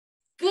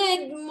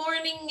Good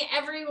morning,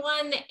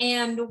 everyone,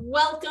 and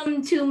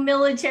welcome to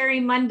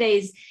Military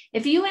Mondays.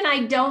 If you and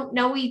I don't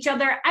know each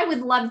other, I would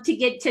love to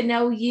get to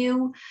know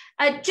you.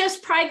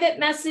 Just private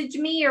message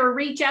me or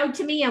reach out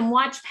to me and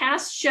watch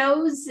past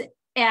shows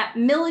at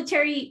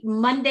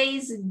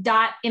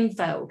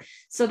militarymondays.info.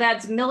 So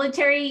that's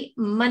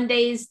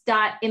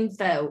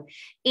militarymondays.info.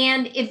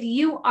 And if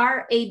you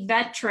are a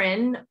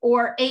veteran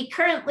or a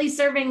currently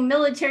serving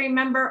military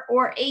member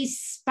or a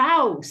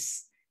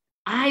spouse,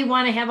 I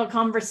want to have a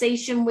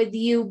conversation with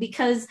you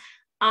because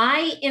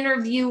I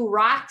interview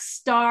rock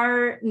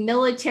star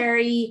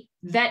military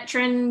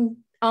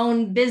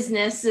veteran-owned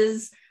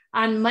businesses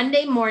on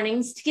Monday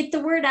mornings to get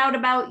the word out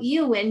about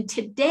you. And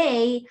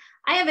today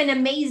I have an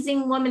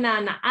amazing woman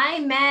on. I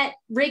met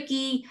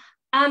Rikki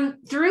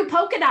through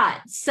polka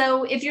dots.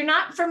 So if you're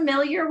not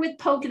familiar with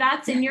polka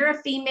dots and you're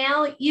a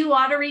female, you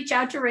ought to reach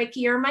out to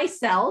Rikki or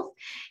myself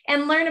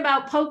and learn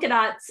about polka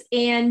dots.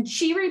 And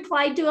she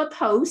replied to a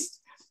post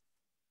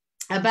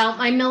about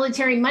my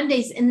Military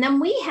Mondays. And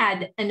then we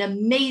had an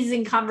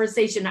amazing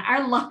conversation.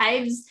 Our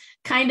lives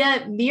kind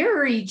of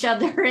mirror each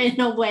other in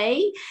a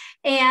way.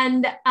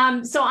 And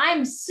so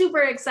I'm super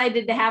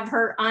excited to have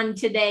her on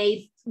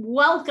today.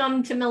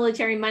 Welcome to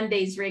Military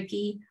Mondays,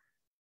 Rikki.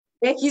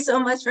 Thank you so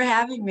much for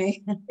having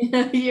me.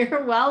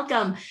 You're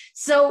welcome.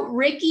 So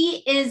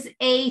Rikki is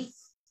a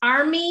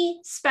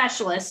Army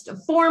specialist, a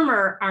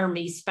former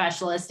Army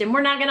specialist, and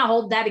we're not going to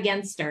hold that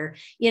against her.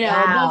 You know,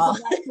 wow.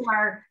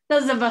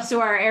 those of us who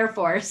are Air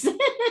Force,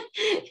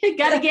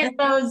 got to get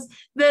those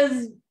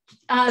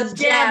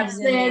jabs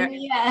in.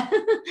 Yeah.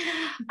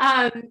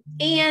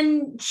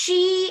 And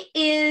she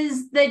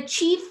is the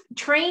Chief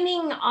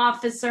Training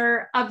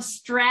Officer of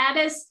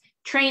Stratus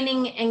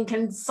Training and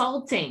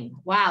Consulting.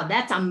 Wow,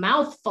 that's a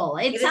mouthful.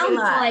 It sounds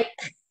like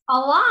a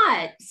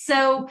lot.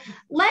 So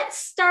let's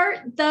start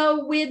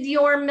though with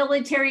your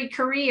military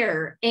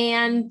career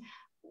and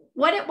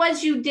what it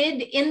was you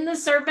did in the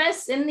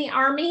service in the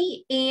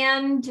Army,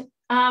 and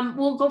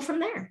we'll go from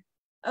there.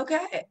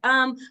 Okay.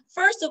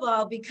 First of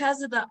all,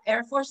 because of the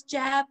Air Force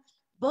jab,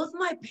 both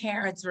my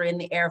parents were in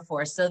the Air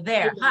Force. So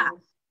there. So,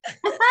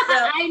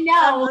 I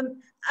know.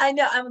 I'm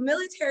a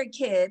military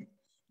kid.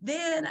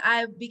 Then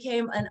I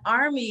became an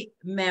Army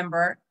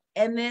member.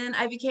 And then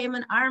I became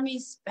an Army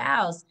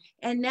spouse.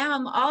 And now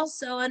I'm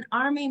also an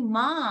Army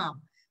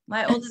mom.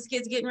 My oldest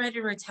kid's getting ready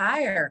to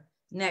retire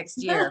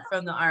next year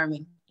from the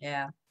Army.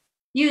 Yeah.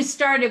 You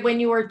started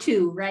when you were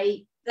 2,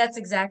 right? That's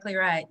exactly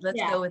right.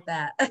 Let's go with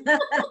that.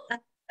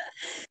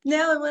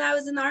 No, when I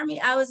was in the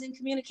Army, I was in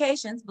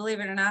communications, believe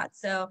it or not.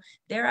 So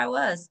there I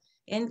was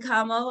in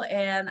commo,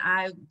 and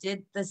I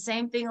did the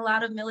same thing a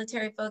lot of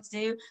military folks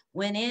do.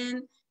 Went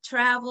in,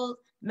 traveled,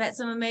 met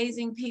some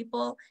amazing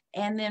people,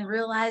 and then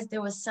realized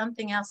there was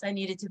something else I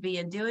needed to be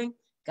doing,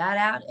 got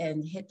out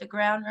and hit the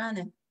ground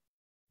running.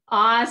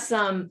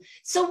 Awesome.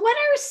 So what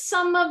are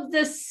some of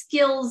the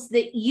skills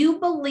that you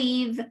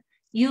believe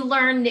you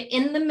learned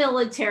in the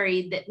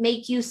military that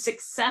make you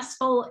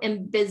successful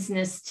in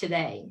business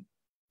today?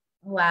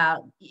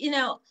 Wow. You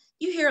know,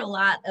 you hear a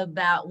lot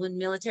about when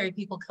military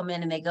people come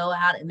in and they go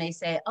out and they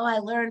say, oh, I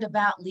learned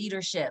about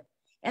leadership.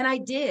 And I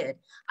did.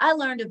 I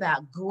learned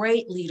about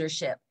great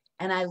leadership.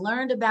 And I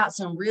learned about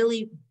some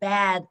really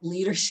bad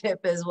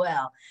leadership as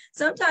well.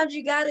 Sometimes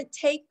you got to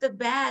take the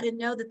bad and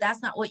know that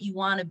that's not what you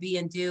want to be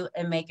and do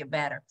and make it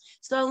better.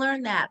 So I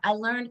learned that. I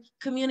learned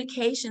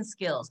communication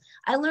skills.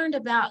 I learned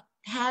about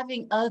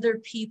having other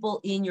people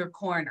in your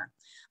corner.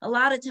 A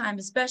lot of time,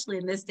 especially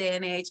in this day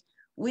and age,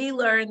 we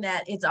learn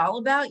that it's all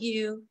about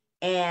you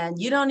and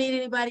you don't need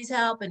anybody's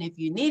help. And if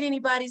you need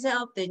anybody's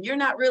help, then you're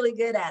not really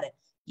good at it.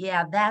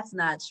 Yeah, that's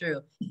not true.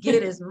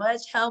 Get as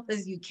much help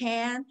as you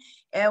can.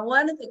 And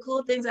one of the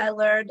cool things I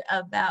learned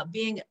about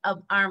being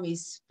an Army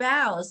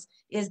spouse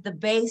is the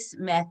BASE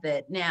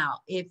method. Now,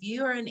 if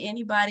you are in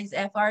anybody's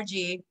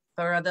FRG,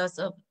 for those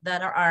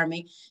that are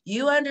Army,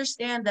 you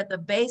understand that the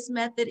BASE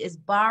method is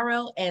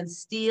borrow and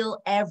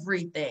steal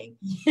everything.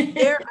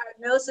 There are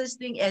no such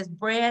thing as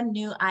brand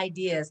new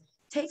ideas.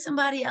 Take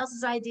somebody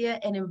else's idea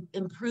and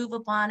improve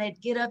upon it,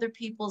 get other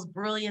people's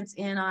brilliance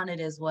in on it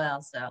as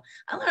well. So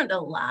I learned a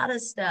lot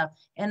of stuff.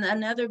 And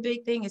another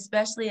big thing,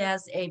 especially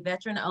as a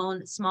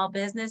veteran-owned small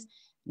business,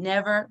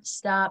 never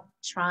stop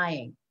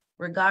trying,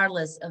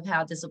 regardless of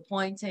how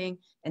disappointing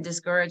and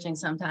discouraging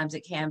sometimes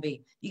it can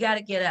be. You got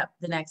to get up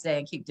the next day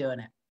and keep doing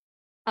it.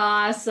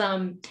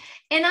 Awesome.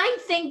 And I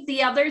think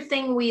the other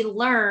thing we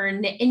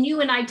learned, and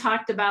you and I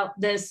talked about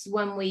this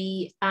when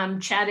we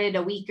chatted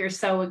a week or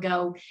so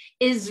ago,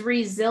 is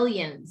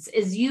resilience.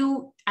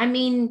 You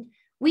and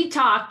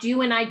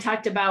I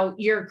talked about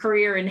your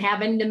career and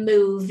having to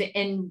move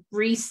and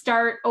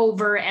restart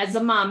over as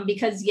a mom,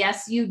 because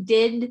yes, you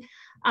did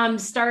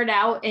start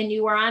out and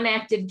you were on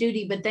active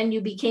duty, but then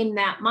you became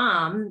that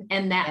mom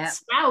and that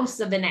spouse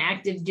of an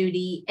active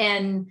duty.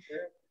 And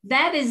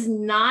that is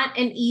not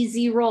an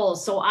easy role.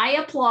 So I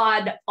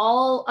applaud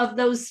all of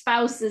those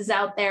spouses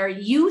out there.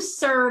 You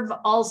serve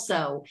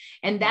also.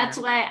 And that's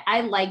why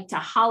I like to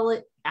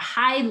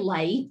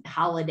highlight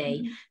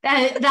holiday.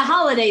 The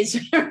holidays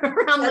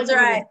around That's the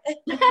right.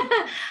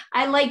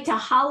 I like to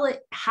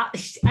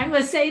I'm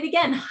going to say it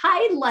again,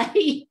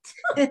 highlight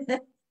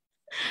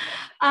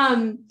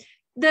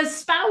the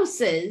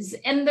spouses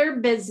and their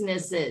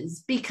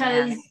businesses,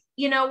 because,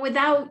 you know,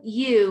 without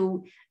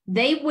you,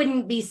 they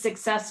wouldn't be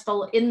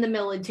successful in the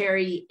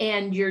military,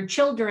 and your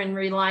children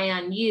rely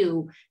on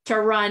you to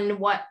run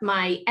what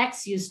my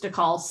ex used to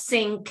call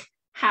sink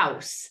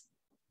house.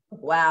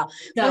 Wow,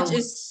 which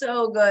is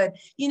so good.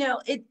 You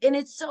know, and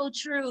it's so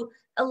true.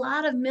 A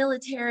lot of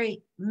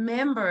military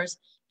members,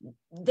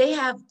 they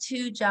have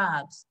two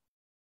jobs: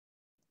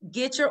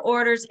 get your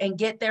orders and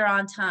get there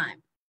on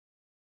time.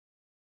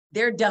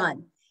 They're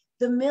done.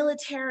 The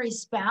military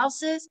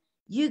spouses,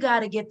 you got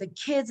to get the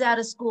kids out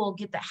of school,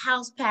 get the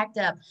house packed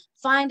up,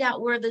 find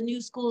out where the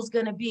new school is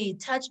going to be,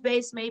 touch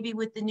base maybe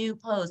with the new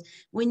post.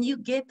 When you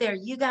get there,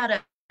 you got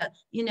to,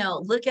 you know,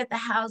 look at the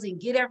housing,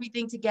 get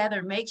everything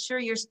together, make sure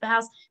your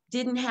spouse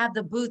didn't have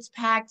the boots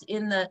packed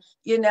in the,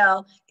 you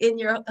know, in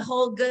your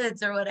whole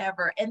goods or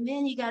whatever. And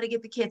then you got to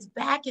get the kids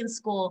back in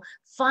school,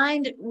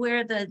 find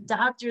where the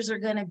doctors are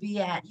going to be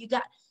at.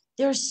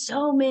 There's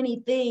so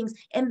many things.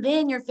 And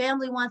then your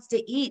family wants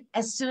to eat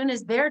as soon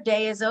as their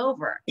day is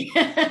over. Did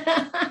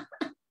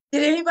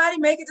anybody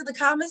make it to the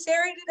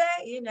commissary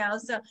today? You know,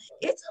 so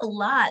it's a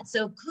lot.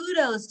 So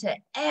kudos to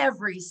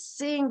every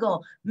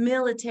single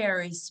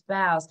military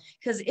spouse,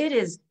 because it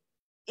is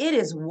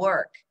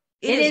work.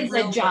 It is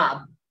a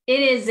job.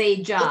 It is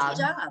a job. It's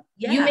a job.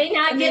 Yeah. You may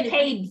not get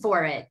paid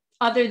for it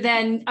other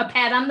than a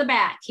pat on the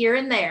back here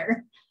and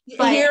there.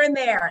 But here and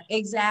there,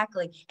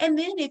 exactly. And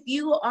then if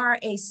you are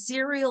a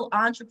serial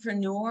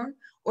entrepreneur,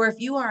 or if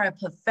you are a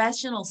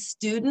professional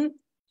student,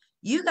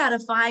 you got to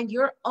find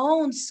your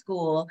own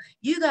school.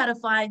 You got to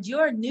find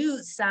your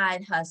new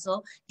side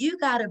hustle. You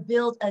got to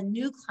build a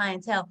new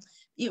clientele.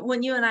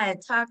 When you and I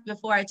had talked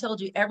before, I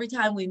told you every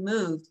time we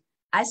moved,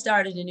 I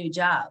started a new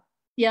job.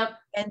 Yep.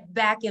 And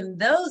back in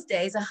those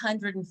days,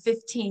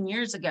 115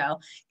 years ago,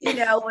 you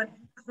know, when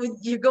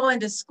you're going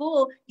to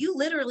school, you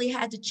literally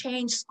had to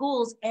change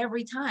schools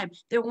every time.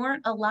 There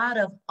weren't a lot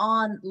of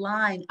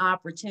online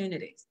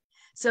opportunities.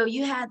 So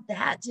you had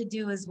that to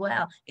do as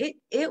well. It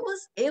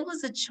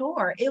was a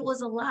chore. It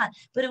was a lot,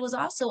 but it was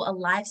also a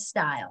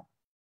lifestyle.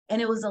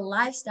 And it was a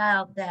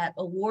lifestyle that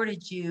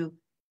awarded you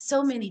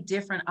so many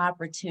different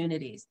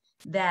opportunities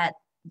that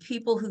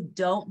people who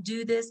don't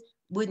do this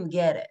wouldn't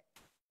get it.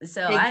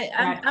 So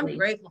exactly. I'm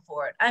grateful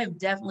for it. I am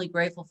definitely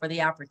grateful for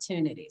the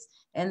opportunities.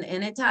 And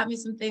it taught me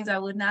some things I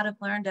would not have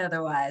learned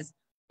otherwise.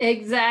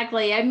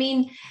 Exactly. I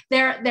mean,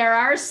 there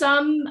are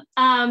some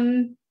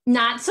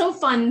not so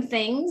fun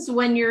things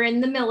when you're in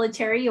the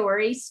military or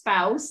a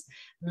spouse,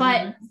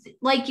 but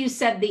like you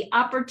said, the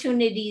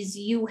opportunities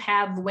you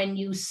have when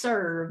you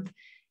serve,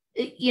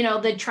 you know,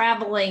 the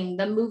traveling,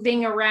 the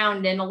moving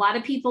around, and a lot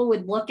of people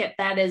would look at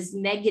that as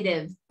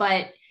negative,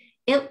 but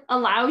it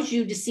allows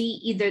you to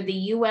see either the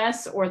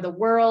US or the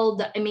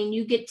world. I mean,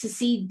 you get to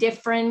see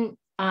different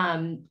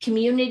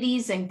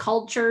communities and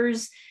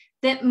cultures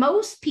that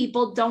most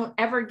people don't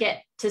ever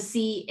get to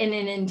see in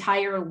an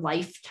entire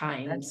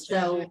lifetime. That's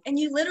so true. And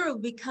you literally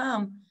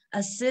become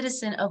a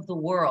citizen of the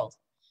world.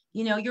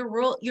 You know, your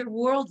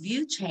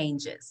worldview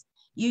changes.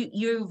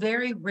 You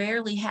very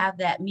rarely have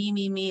that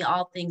me,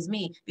 all things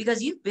me,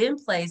 because you've been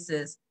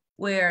places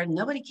where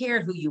nobody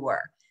cared who you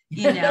were,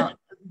 you know,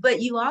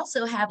 but you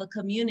also have a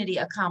community,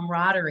 a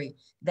camaraderie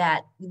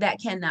that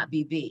cannot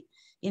be beat.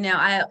 You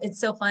know,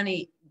 it's so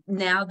funny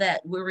now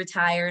that we're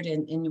retired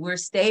and we're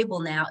stable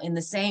now in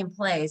the same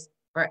place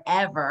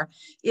forever.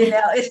 You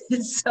know,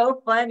 it's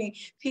so funny.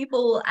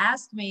 People will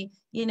ask me,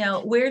 you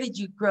know, where did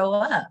you grow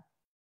up?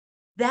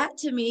 That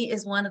to me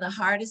is one of the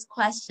hardest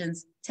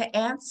questions to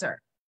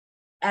answer.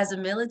 As a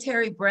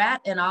military brat,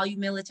 and all you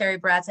military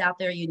brats out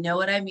there, you know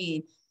what I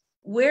mean.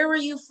 Where were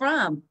you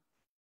from?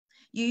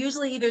 You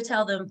usually either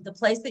tell them the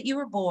place that you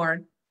were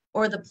born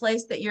or the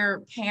place that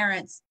your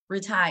parents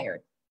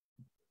retired.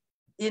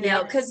 You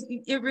know, because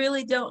you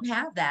really don't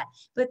have that.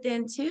 But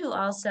then too,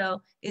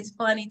 also, it's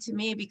funny to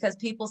me because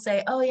people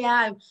say, oh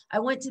yeah, I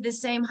went to the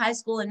same high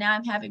school and now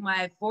I'm having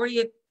my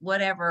 40th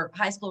whatever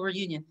high school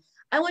reunion.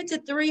 I went to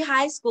 3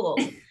 high schools.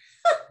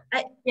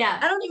 I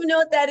don't even know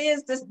what that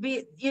is to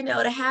be, you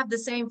know, to have the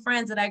same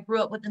friends that I grew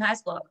up with in high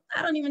school.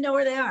 I don't even know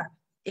where they are.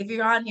 If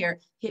you're on here,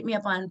 hit me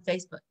up on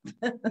Facebook.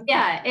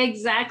 Yeah,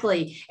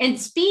 exactly. And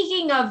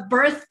speaking of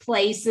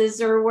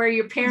birthplaces or where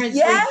your parents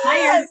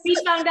retired, we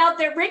found out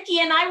that Rikki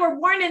and I were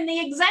born in the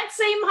exact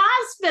same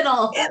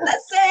hospital. In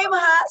the same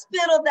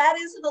hospital. That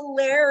is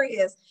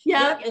hilarious.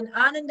 Yep. In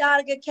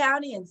Onondaga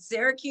County in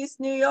Syracuse,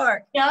 New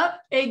York. Yep,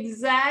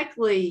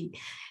 exactly.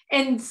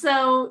 And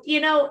so,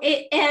 you know,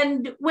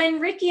 and when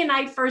Rikki and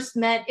I first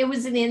met, it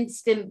was an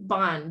instant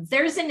bond.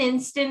 There's an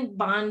instant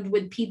bond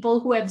with people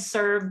who have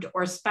served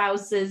or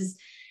spouses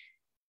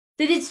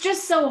that it's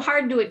just so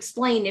hard to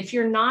explain. If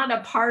you're not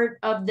a part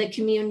of the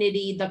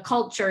community, the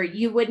culture,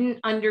 you wouldn't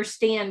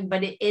understand,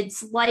 but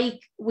it's like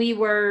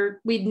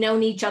we'd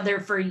known each other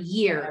for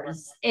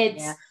years.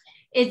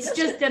 It's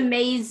just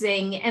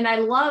amazing. And I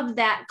love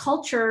that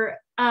culture.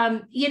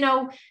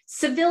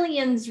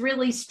 Civilians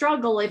really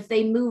struggle if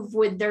they move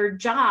with their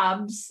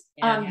jobs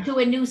to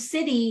a new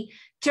city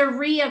to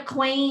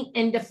reacquaint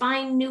and to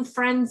find new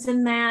friends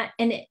in that.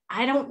 And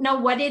I don't know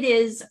what it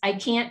is. I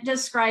can't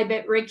describe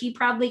it. Rikki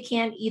probably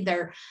can't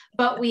either,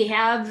 but we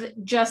have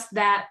just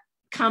that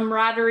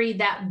camaraderie,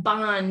 that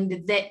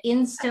bond that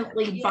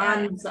instantly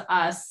bonds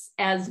us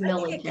as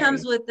military. I think it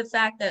comes with the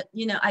fact that,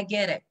 I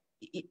get it.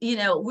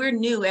 We're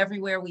new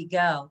everywhere we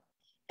go.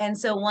 And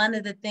so one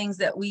of the things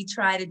that we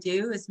try to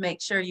do is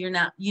make sure you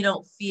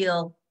don't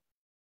feel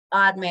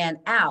odd man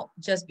out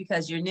just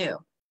because you're new.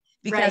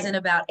 Because in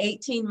about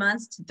 18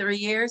 months to 3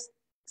 years,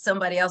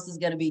 somebody else is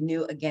going to be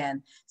new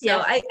again.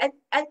 So I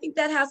think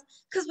that has,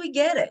 because we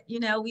get it,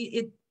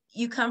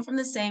 you come from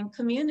the same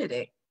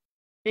community.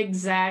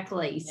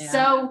 Exactly. Yeah.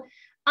 So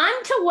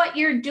on to what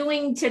you're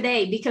doing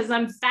today, because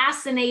I'm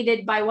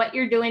fascinated by what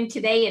you're doing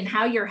today and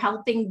how you're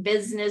helping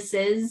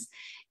businesses.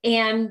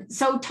 And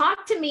so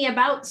talk to me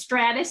about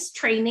Stratus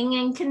Training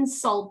and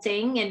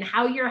Consulting and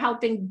how you're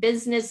helping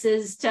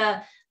businesses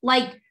to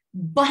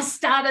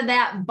bust out of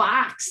that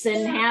box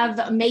and have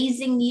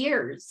amazing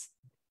years.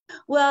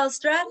 Well,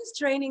 Stratus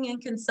Training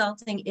and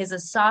Consulting is a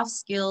soft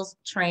skills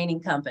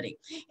training company.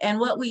 And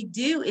what we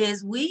do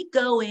is we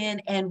go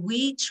in and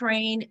we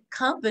train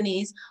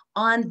companies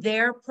on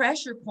their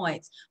pressure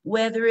points,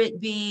 whether it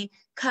be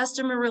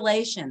customer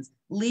relations,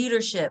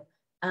 leadership,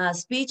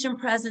 speech and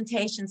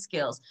presentation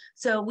skills.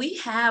 So we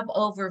have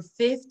over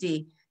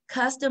 50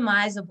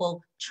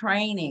 customizable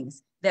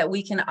trainings that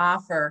we can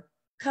offer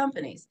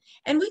companies.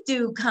 And we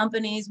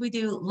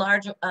do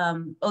large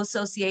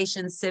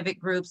associations, civic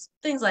groups,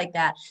 things like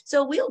that.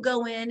 So we'll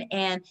go in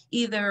and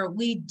either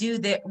we do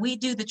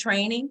the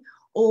training,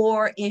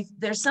 or if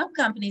there's some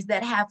companies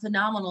that have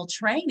phenomenal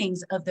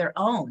trainings of their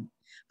own,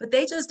 but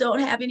they just don't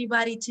have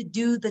anybody to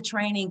do the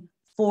training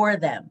for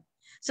them.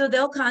 So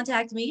they'll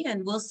contact me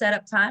and we'll set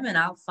up time and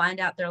I'll find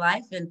out their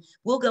life and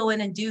we'll go in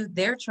and do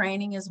their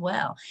training as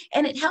well.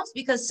 And it helps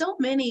because so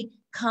many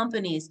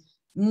companies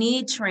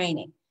need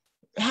training,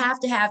 have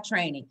to have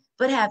training,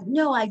 but have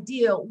no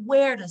idea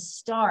where to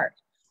start.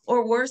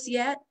 Or worse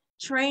yet,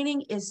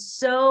 training is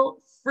so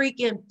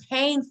freaking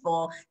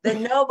painful that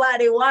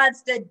nobody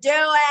wants to do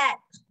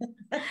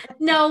it.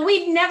 No,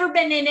 we've never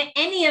been in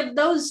any of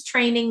those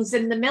trainings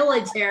in the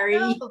military.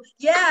 No.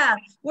 Yeah,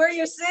 where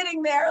you're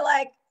sitting there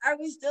like, are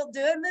we still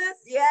doing this?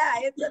 Yeah,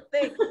 it's a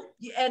thing.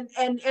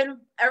 And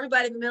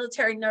everybody in the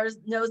military knows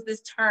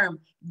this term,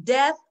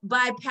 death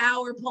by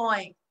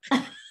PowerPoint.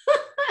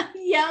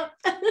 Yep.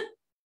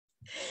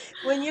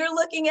 When you're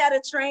looking at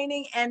a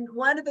training, and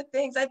one of the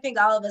things I think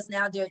all of us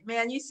now do,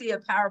 man, you see a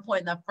PowerPoint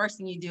and the first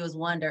thing you do is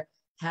wonder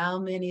how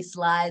many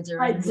slides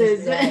are in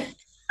this thing.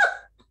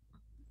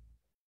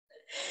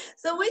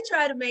 So we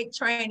try to make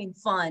training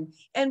fun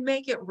and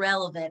make it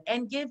relevant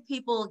and give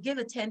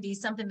attendees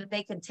something that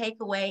they can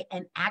take away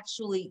and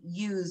actually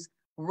use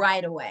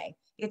right away.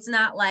 It's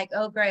not like,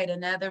 oh, great,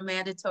 another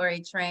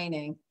mandatory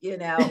training. We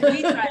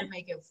try to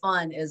make it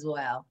fun as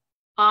well.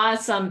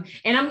 Awesome.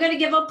 And I'm going to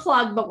give a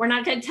plug, but we're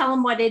not going to tell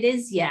them what it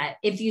is yet.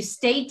 If you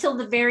stay till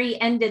the very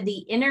end of the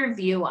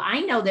interview, I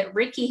know that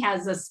Rikki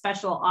has a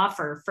special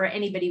offer for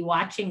anybody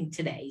watching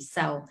today.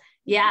 So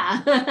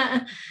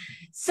yeah.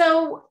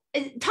 So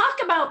talk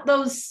about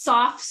those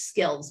soft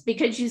skills,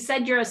 because you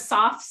said you're a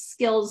soft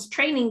skills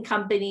training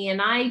company.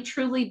 And I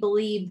truly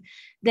believe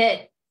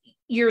that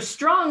you're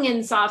strong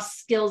in soft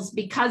skills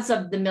because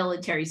of the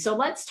military. So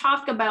let's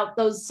talk about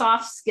those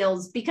soft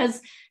skills,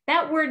 because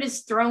that word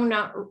is thrown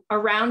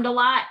around a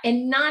lot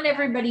and not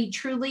everybody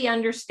truly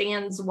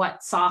understands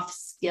what soft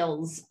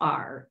skills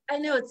are. I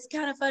know, it's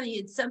kind of funny.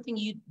 It's something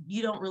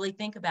you don't really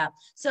think about.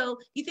 So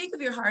you think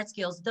of your hard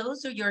skills.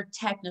 Those are your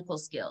technical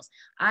skills.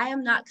 I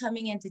am not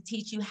coming in to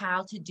teach you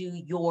how to do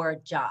your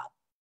job.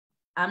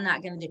 I'm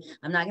not going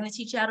to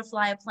teach you how to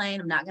fly a plane.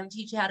 I'm not going to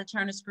teach you how to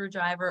turn a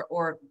screwdriver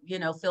or,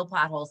 fill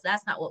potholes.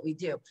 That's not what we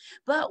do.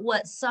 But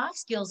what soft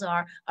skills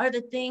are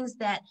the things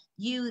that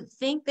you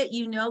think that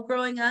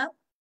growing up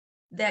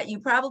that you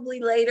probably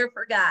later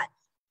forgot.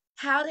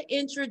 How to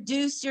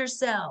introduce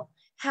yourself,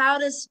 how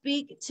to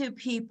speak to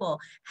people,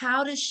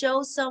 how to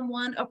show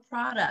someone a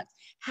product,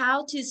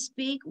 how to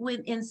speak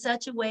in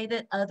such a way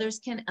that others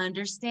can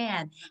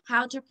understand,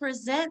 how to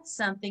present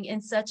something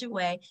in such a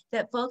way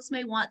that folks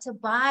may want to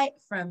buy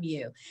from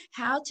you,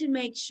 how to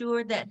make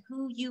sure that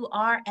who you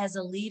are as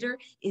a leader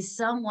is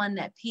someone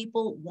that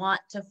people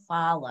want to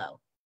follow.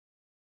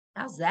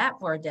 How's that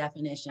for a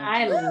definition?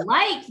 I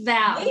like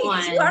that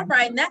one. You are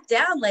writing that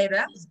down later.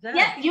 That was good.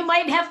 Yeah, you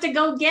might have to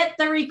go get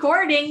the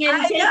recording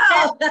and tip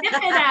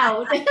it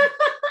out.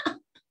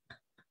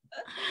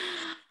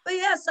 But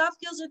yeah, soft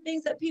skills are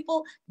things that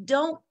people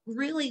don't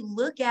really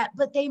look at,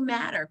 but they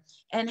matter.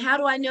 And how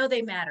do I know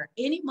they matter?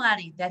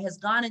 Anybody that has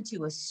gone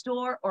into a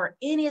store or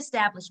any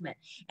establishment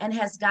and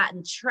has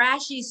gotten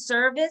trashy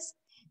service,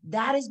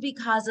 that is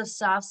because of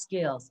soft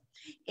skills.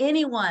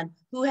 Anyone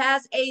who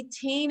has a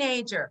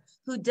teenager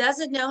who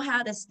doesn't know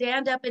how to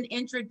stand up and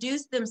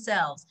introduce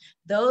themselves,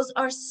 those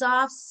are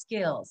soft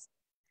skills.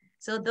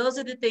 So those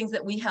are the things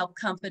that we help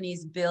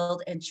companies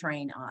build and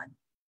train on.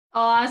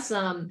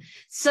 Awesome.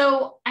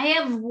 So I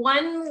have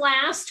one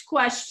last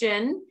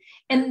question,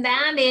 and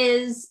that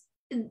is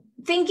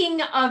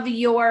thinking of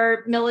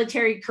your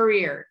military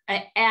career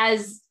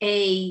as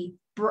a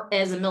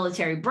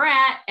military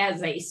brat,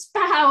 as a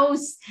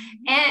spouse,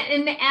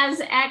 and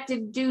as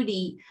active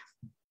duty.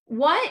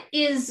 What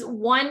is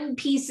one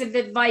piece of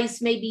advice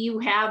maybe you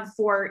have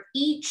for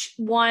each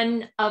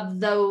one of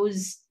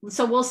those?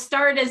 So we'll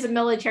start as a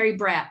military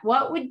brat.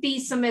 What would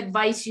be some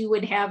advice you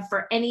would have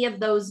for any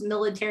of those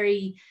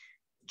military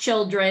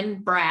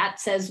children,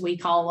 brats, as we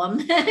call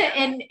them,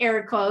 in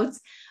air quotes?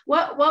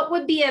 What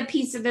would be a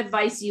piece of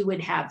advice you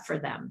would have for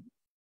them?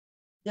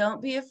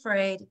 Don't be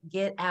afraid.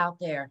 Get out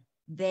there.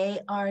 They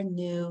are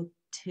new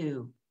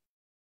too.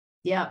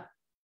 Yep.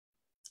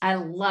 I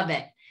love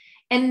it.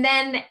 And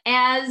then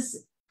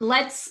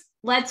let's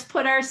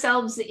put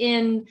ourselves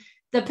in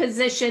the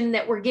position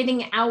that we're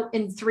getting out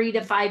in 3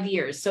 to 5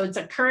 years. So it's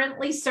a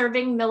currently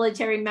serving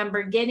military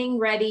member getting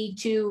ready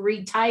to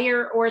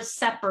retire or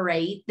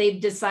separate. They've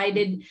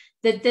decided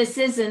that this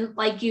isn't,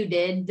 like you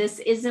did, this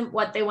isn't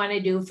what they want to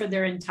do for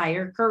their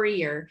entire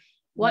career.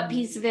 What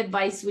piece of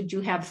advice would you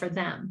have for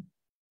them?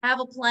 Have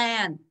a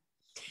plan.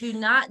 Do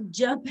not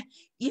jump.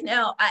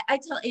 I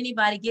tell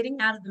anybody getting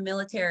out of the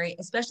military,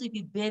 especially if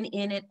you've been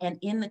in it and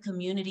in the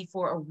community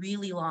for a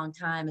really long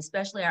time,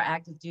 especially our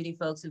active duty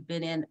folks who've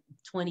been in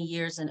 20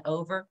 years and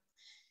over,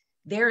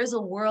 there is a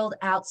world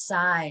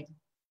outside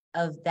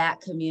of that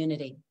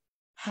community.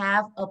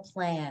 Have a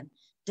plan.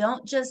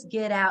 Don't just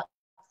get out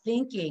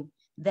thinking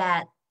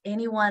that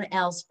anyone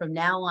else from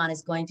now on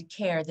is going to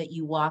care that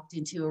you walked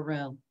into a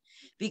room.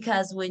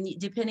 Because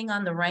depending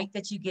on the rank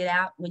that you get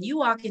out, when you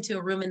walk into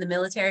a room in the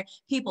military,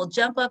 people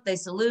jump up, they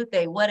salute,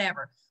 they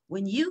whatever.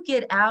 When you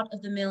get out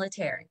of the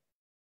military,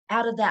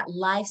 out of that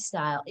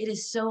lifestyle, it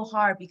is so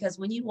hard because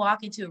when you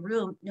walk into a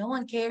room, no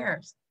one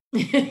cares.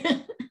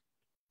 And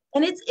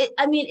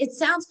it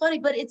sounds funny,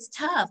 but it's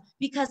tough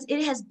because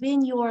it has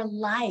been your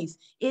life.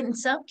 In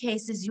some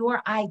cases, your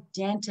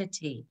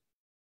identity.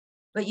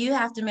 But you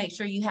have to make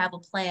sure you have a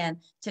plan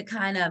to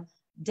kind of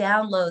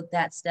download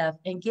that stuff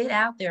and get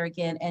out there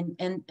again.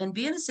 And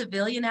being a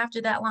civilian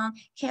after that long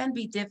can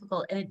be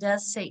difficult, and it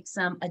does take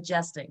some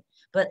adjusting.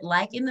 But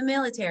like in the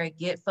military,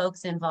 get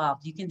folks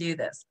involved. You can do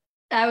this.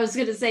 I was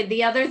going to say,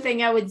 the other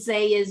thing I would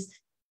say is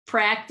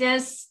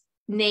practice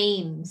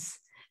names,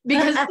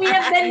 because we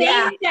have the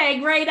name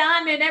tag right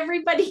on and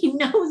everybody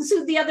knows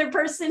who the other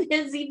person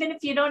is, even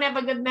if you don't have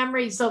a good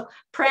memory. So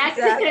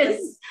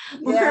practice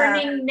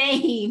learning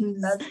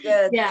names. That's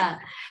good. Yeah.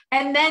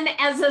 And then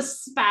as a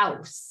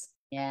spouse,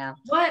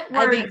 what words?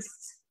 I think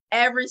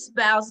every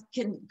spouse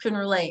can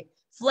relate.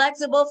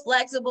 Flexible,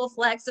 flexible,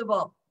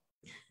 flexible.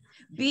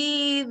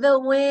 Be the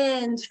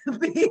wind.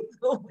 Be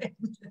the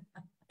wind.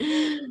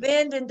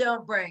 Bend and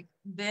don't break.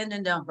 Bend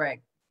and don't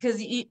break.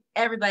 Because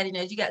everybody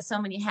knows you got so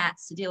many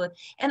hats to deal with.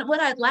 And what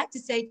I'd like to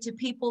say to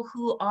people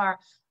who are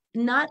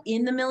not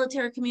in the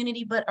military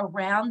community, but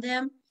around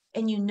them,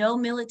 and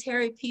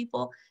military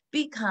people,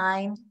 be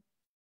kind.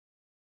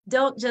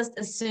 Don't just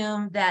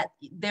assume that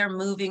they're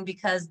moving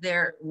because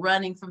they're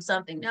running from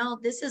something. No,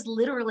 this is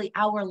literally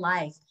our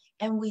life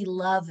and we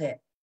love it.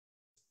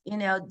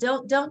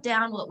 Don't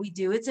down what we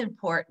do. It's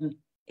important.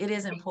 It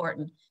is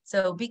important.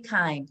 So be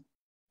kind.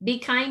 Be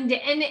kind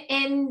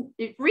and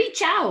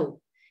reach out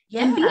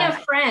and be a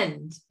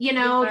friend.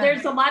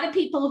 There's a lot of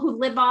people who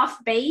live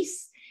off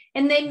base,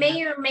 and they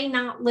may or may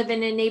not live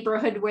in a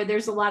neighborhood where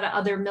there's a lot of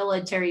other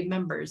military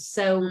members.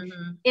 So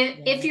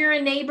if you're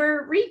a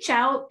neighbor, reach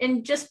out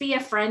and just be a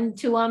friend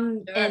to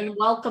them and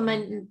welcome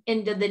them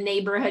into the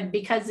neighborhood,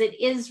 because it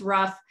is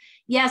rough.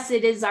 Yes,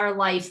 it is our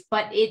life,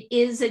 but it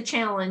is a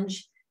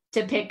challenge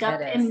to pick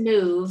up and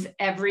move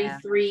every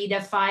 3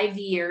 to 5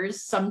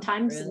 years,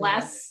 sometimes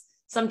less.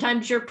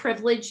 Sometimes you're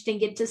privileged and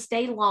get to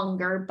stay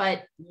longer,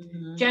 but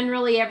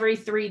generally every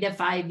 3 to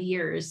 5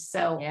 years.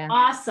 So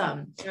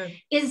awesome. Sure.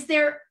 Is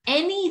there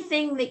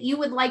anything that you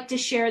would like to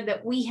share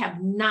that we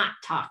have not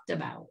talked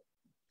about?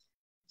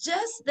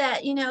 Just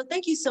that,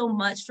 thank you so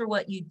much for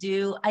what you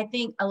do. I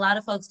think a lot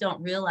of folks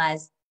don't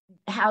realize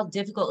how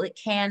difficult it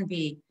can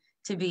be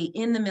to be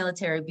in the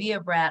military, be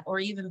a brat, or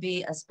even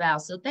be a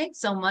spouse. So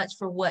thanks so much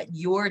for what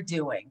you're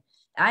doing.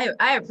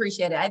 I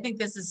appreciate it. I think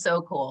this is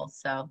so cool.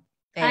 So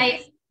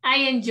thanks. I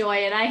enjoy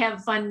it. I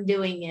have fun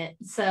doing it.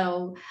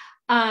 So,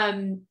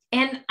 and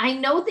I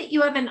know that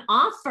you have an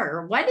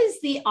offer. What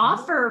is the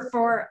offer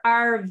for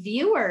our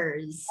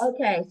viewers?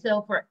 Okay.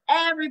 So for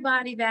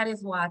everybody that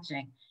is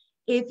watching,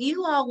 if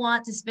you all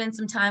want to spend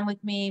some time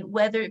with me,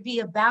 whether it be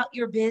about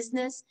your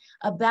business,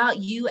 about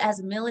you as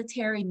a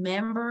military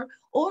member,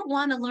 or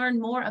want to learn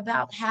more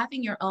about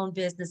having your own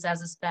business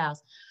as a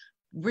spouse,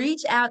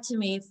 reach out to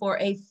me for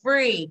a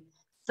free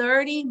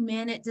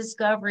 30-minute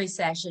discovery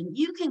session.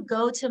 You can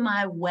go to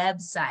my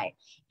website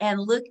and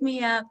look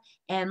me up.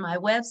 And my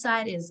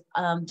website is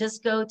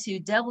just go to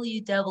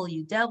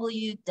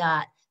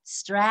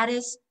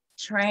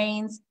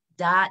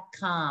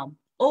www.stratustrains.com,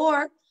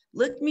 or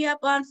look me up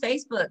on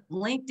Facebook,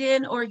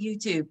 LinkedIn, or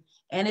YouTube.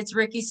 And it's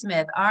Rikki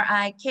Smith,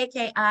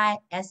 Rikkismith.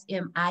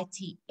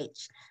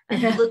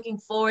 I'm looking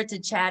forward to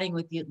chatting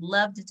with you.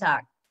 Love to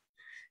talk.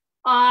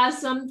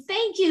 Awesome.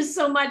 Thank you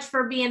so much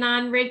for being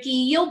on, Rikki.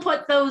 You'll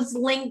put those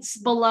links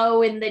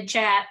below in the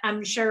chat,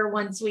 I'm sure,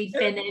 once we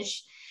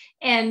finish.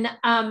 And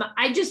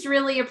I just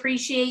really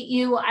appreciate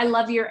you. I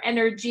love your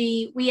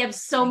energy. We have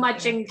so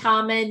much in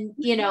common,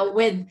 you know,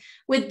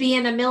 with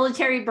being a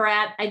military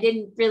brat. I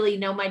didn't really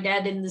know my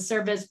dad in the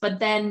service, but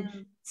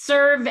then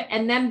serve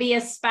and then be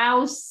a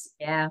spouse.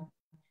 Yeah.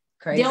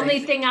 Crazy. The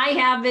only thing I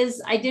have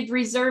is I did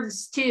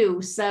reserves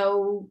too.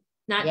 So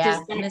not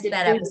just I missed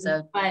that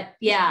episode. but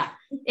yeah,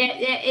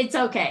 it's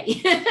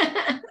okay.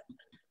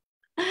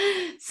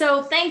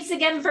 So thanks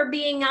again for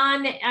being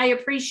on. I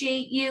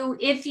appreciate you.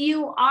 If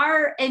you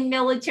are a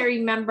military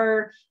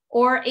member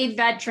or a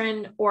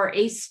veteran or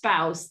a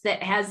spouse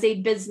that has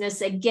a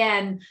business,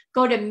 again,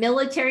 go to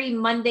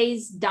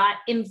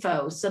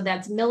militarymondays.info. So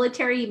that's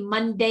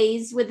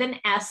militarymondays with an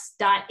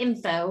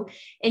S.info.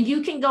 And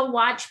you can go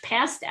watch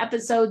past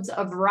episodes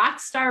of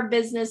rockstar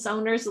business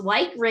owners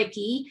like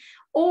Rikki.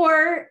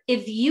 Or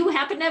if you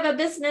happen to have a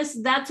business,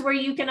 that's where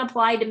you can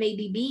apply to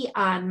maybe be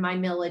on my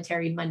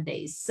Military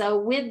Mondays. So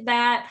with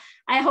that,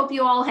 I hope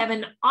you all have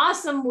an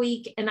awesome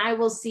week, and I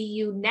will see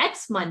you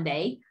next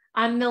Monday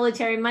on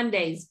Military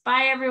Mondays.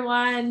 Bye,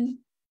 everyone.